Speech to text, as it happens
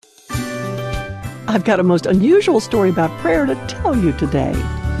I've got a most unusual story about prayer to tell you today.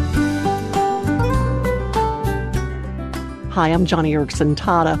 Hi, I'm Joni Eareckson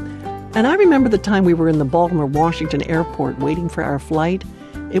Tada, and I remember the time we were in the Baltimore-Washington airport waiting for our flight.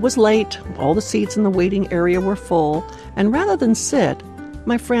 It was late, all the seats in the waiting area were full, and rather than sit,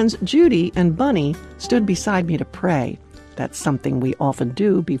 my friends Judy and Bunny stood beside me to pray. That's something we often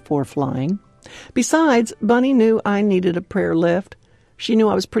do before flying. Besides, Bunny knew I needed a prayer lift. She knew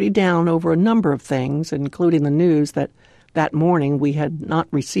I was pretty down over a number of things, including the news that morning we had not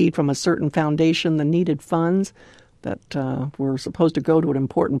received from a certain foundation the needed funds that were supposed to go to an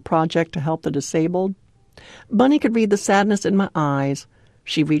important project to help the disabled. Bunny could read the sadness in my eyes.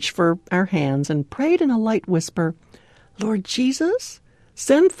 She reached for our hands and prayed in a light whisper, "Lord Jesus,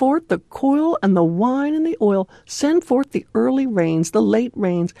 send forth the coil and the wine and the oil. Send forth the early rains, the late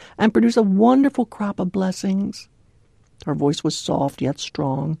rains, and produce a wonderful crop of blessings." Her voice was soft yet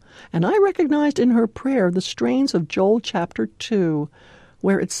strong, and I recognized in her prayer the strains of Joel chapter 2,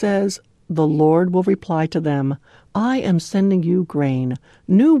 where it says, "The Lord will reply to them, I am sending you grain,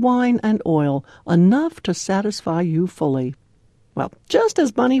 new wine and oil, enough to satisfy you fully." Well, just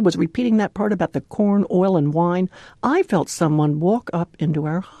as Bunny was repeating that part about the corn, oil, and wine, I felt someone walk up into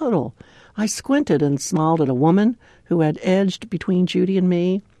our huddle. I squinted and smiled at a woman who had edged between Judy and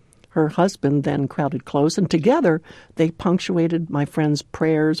me. Her husband then crowded close, and together they punctuated my friend's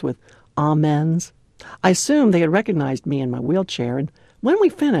prayers with amens. I assumed they had recognized me in my wheelchair, and when we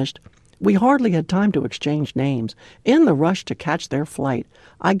finished, we hardly had time to exchange names. In the rush to catch their flight,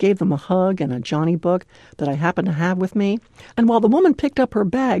 I gave them a hug and a Johnny book that I happened to have with me. And while the woman picked up her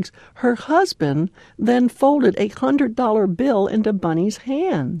bags, her husband then folded a $100 bill into Bunny's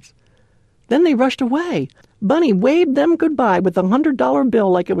hands. Then they rushed away. Bunny waved them goodbye with the $100 bill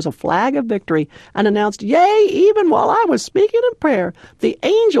like it was a flag of victory and announced, "Yea, even while I was speaking in prayer, the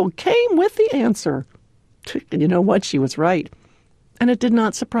angel came with the answer." And you know what? She was right. And it did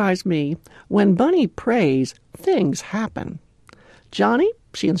not surprise me. When Bunny prays, things happen. "Johnny,"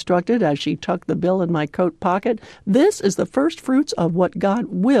 she instructed as she tucked the bill in my coat pocket, "this is the first fruits of what God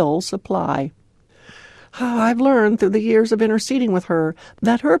will supply." Oh, I've learned through the years of interceding with her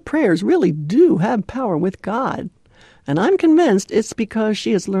that her prayers really do have power with God. And I'm convinced it's because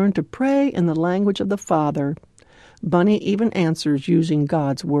she has learned to pray in the language of the Father. Bunny even answers using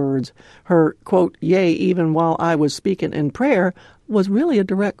God's words. Her, quote, "Yea, even while I was speaking in prayer," was really a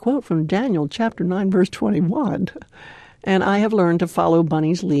direct quote from Daniel chapter 9, verse 21. And I have learned to follow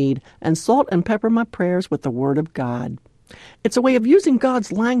Bunny's lead and salt and pepper my prayers with the Word of God. It's a way of using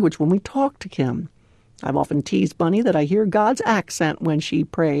God's language when we talk to Him. I've often teased Bunny that I hear God's accent when she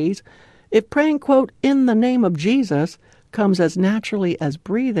prays. If praying, quote, "in the name of Jesus," comes as naturally as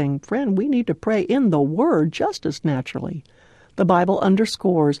breathing, friend, we need to pray in the Word just as naturally. The Bible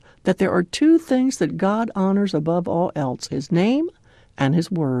underscores that there are two things that God honors above all else, His name and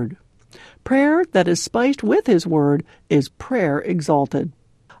His Word. Prayer that is spiced with His Word is prayer exalted.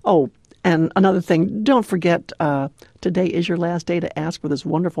 Oh, and another thing, don't forget, today is your last day to ask for this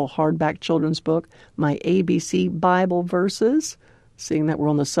wonderful hardback children's book, My ABC Bible Verses. Seeing that we're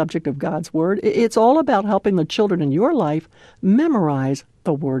on the subject of God's Word, it's all about helping the children in your life memorize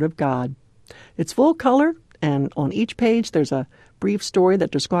the Word of God. It's full color, and on each page there's a brief story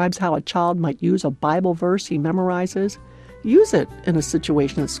that describes how a child might use a Bible verse he memorizes. Use it in a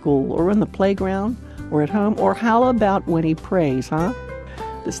situation at school or in the playground or at home, or how about when he prays, huh?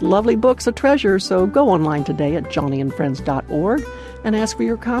 This lovely book's a treasure, so go online today at johnnyandfriends.org and ask for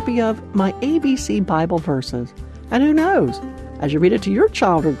your copy of My ABC Bible Verses. And who knows? As you read it to your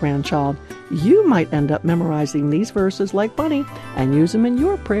child or grandchild, you might end up memorizing these verses like Bunny and use them in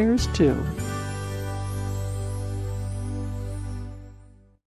your prayers too.